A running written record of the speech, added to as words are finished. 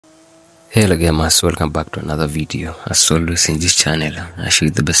Hello gamers, welcome back to another video. As always in this channel, I show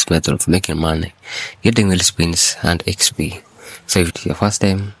you the best method of making money, getting wheel spins and XP. So if it's your first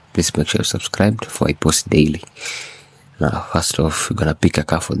time, please make sure you're subscribed for I post daily. Now first off, you're gonna pick a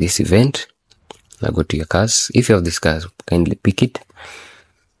car for this event. Now go to your cars. If you have this car, kindly pick it.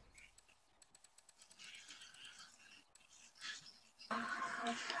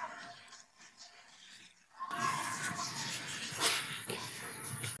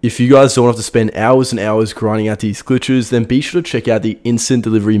 If you guys don't have to spend hours and hours grinding out these glitches, then be sure to check out the instant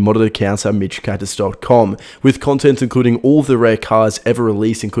delivery modded accounts at mitchcactus.com with content including all of the rare cars ever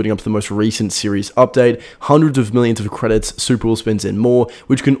released, including up to the most recent series update, hundreds of millions of credits, super wheel spins and more,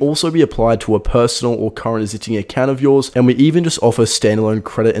 which can also be applied to a personal or current existing account of yours, and we even just offer standalone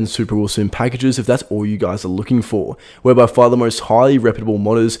credit and super wheel spin packages if that's all you guys are looking for. We're by far the most highly reputable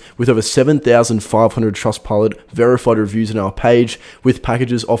modders with over 7,500 Trustpilot verified reviews on our page, with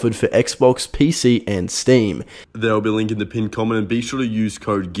packages offered for Xbox, PC, and Steam. There will be a link in the pinned comment, and be sure to use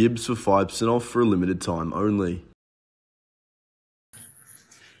code GIBS for 5% off for a limited time only.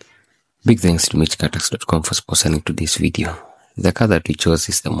 Big thanks to mitchcactus.com for sponsoring to this video. The car that we chose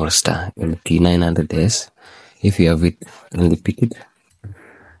is the Monster LT900S. If you have it, only pick it.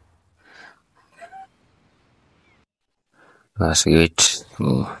 So wait.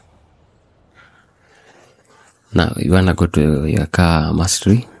 Now you wanna go to your car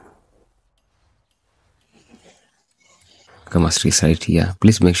mastery. Car mastery is right here.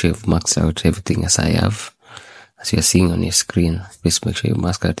 Please make sure you've maxed out everything as I have. As you are seeing on your screen, please make sure you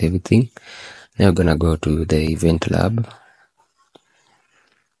mask out everything. Now we're gonna go to the event lab.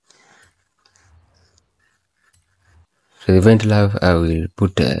 So the event lab, I will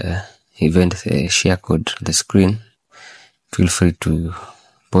put the event share code on the screen. Feel free to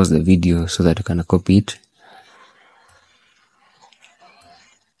pause the video so that you can copy it.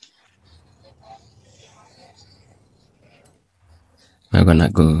 I'm gonna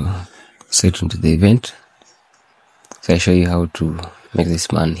go straight into the event. So I show you how to make this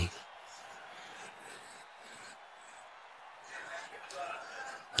money.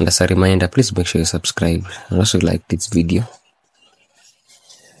 And as a reminder, please make sure you subscribe and also like this video.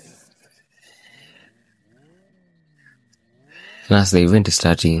 And as the event is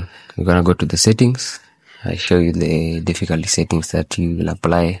starting, you're gonna go to the settings. I show you the difficulty settings that you will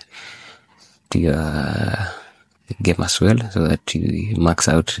apply to your game as well, so that you max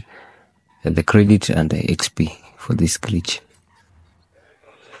out the credit and the XP for this glitch.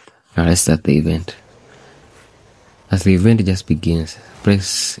 Now let's start the event. As the event just begins,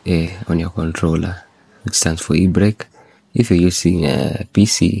 press A on your controller, which stands for e-brake. If you're using a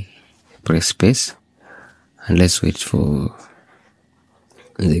PC, press space, and let's wait for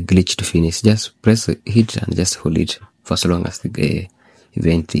the glitch to finish. Just press hit and just hold it for as long as the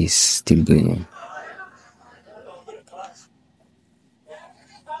event is still going on.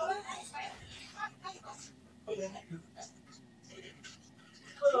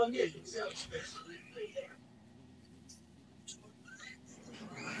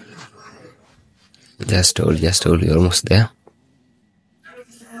 Just hold, you're almost there.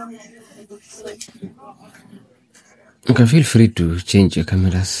 You can feel free to change your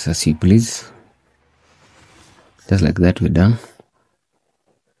cameras as you please. Just like that, we're done.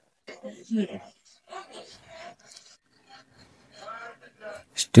 It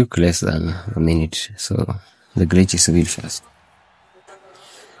took less than a minute, so the glitch is real fast.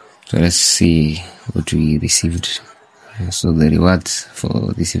 So let's see what we received. So the rewards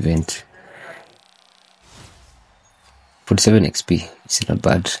for this event: 47 XP. It's not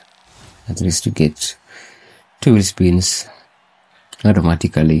bad. At least you get 2 wheel spins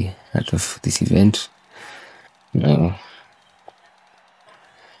automatically out of this event. Now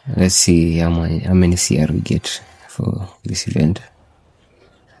let's see how many CR we get for this event.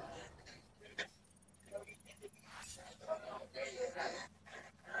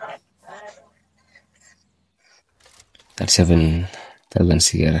 At 7,000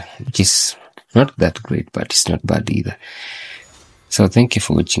 CR, which is not that great, but it's not bad either. So thank you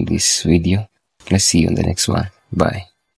for watching this video. Let's see you on the next one. Bye.